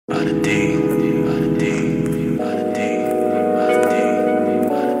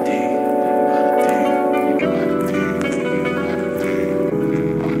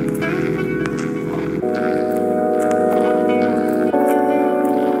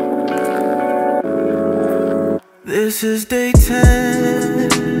This is day 10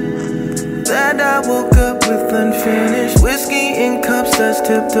 that I woke up with unfinished whiskey in cups that's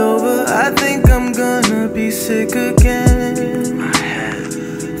tipped over. I think I'm gonna be sick again.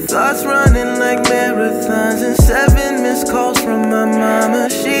 Thoughts running like marathons and 7 missed calls from my mama.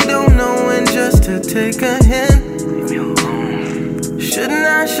 She don't know when just to take a hint. Leave me alone. Shouldn't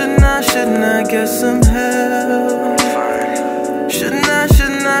I get some help? Shouldn't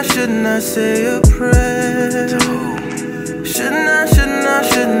I say a prayer? Shouldn't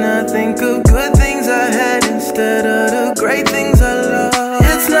I think of good things I had instead of the great things I lost?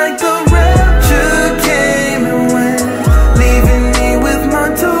 It's like the rapture came and went, leaving me with my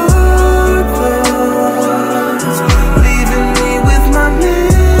dark thoughts, leaving me with my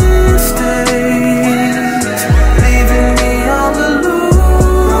mistakes, leaving me all alone.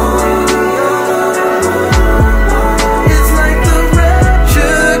 It's like the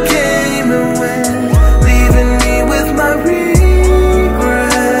rapture came and went, leaving me with my regrets,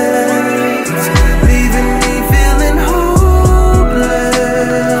 leaving me feeling hopeless,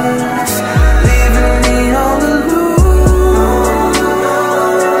 leaving me all alone.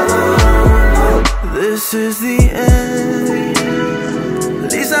 This is the end,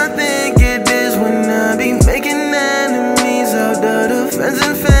 at least I think it is, when I be making enemies out of the friends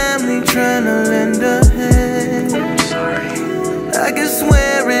and family trying to lend a hand. I can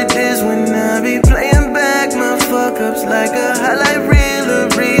swear it is when I be playing back my fuck-ups like a highlight reel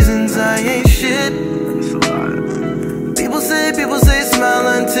of reasons I ain't shit. People say smile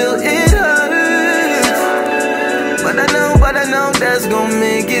until it hurts, but I know that's gonna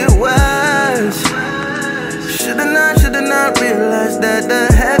make it worse. Should've not realized that the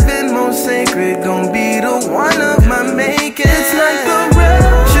heaven most sacred gon' be the one of my making. It's like the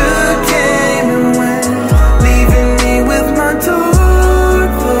rapture came and went, leaving me with my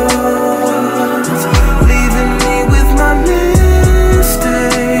dark thoughts, leaving me with my mistakes,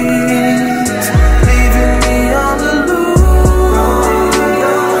 leaving me all alone.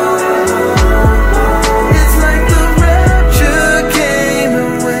 It's like the rapture came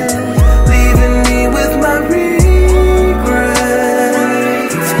and went, leaving me with my regrets,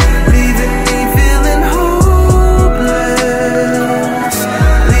 leaving me feeling hopeless,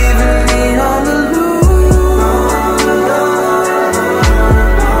 leaving me all alone.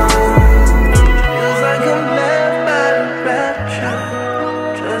 Feels like I'm left by the rapture,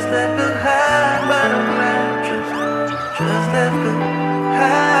 just left behind by the rapture, just left behind.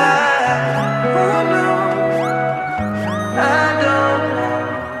 Oh no, I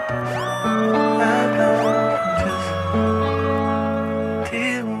don't just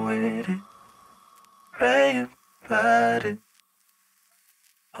deal with it, pray about it,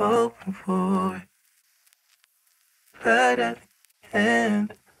 hoping for it, right at the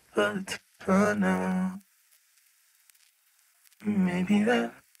end, but it's gone now. Maybe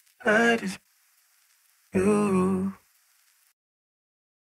that night is you.